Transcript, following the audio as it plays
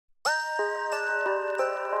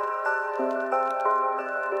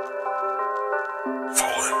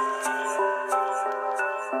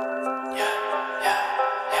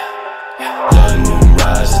Blood moon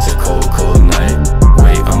rise, it's a cold, cold night.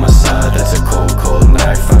 Weight on my side, that's a cold, cold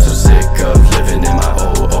knife. I'm so sick of living in my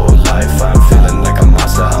old, old life. I'm feeling like a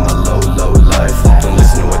monster, I'm a low, low life. Don't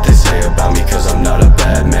listen to what they say about me, cause I'm not a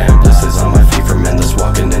bad man. Blisters on my feet from endless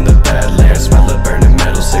walking in the badlands. Smell of burning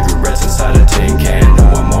metal, cigarettes inside a tin can. No,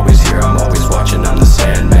 I'm always here, I'm always watching, I'm the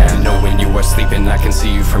Sandman. Know when you are sleeping, I can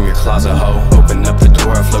see you from your closet, ho. Open up the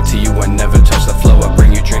door, I float to you and never touch the flow. I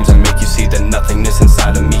bring you dreams and make you see the nothingness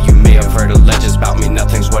inside of me. You may have heard of legends about me,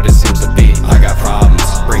 nothing's what it seems to be. I got problems,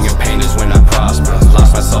 bringing pain is when I prosper.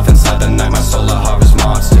 Lost myself inside the night, my soul a harvest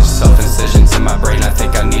monsters. Self-incisions in my brain, I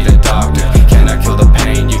think I need a doctor. Cannot kill the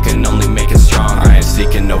pain, you can only make it stronger. I ain't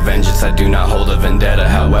seeking no vengeance, I do not hold a vendetta.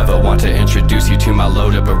 However, want to introduce you to my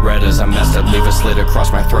loaded Berettas. I messed up, leave a slit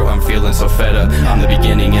across my throat, I'm feeling so fed up. I'm the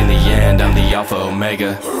beginning and the end, I'm the alpha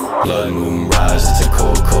omega. Blood moon rise, it's a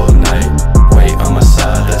cold, cold night. Weight on my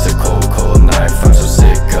side, that's a cold, cold knife. I'm so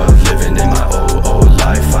sick of living in my old, old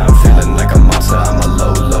life. I'm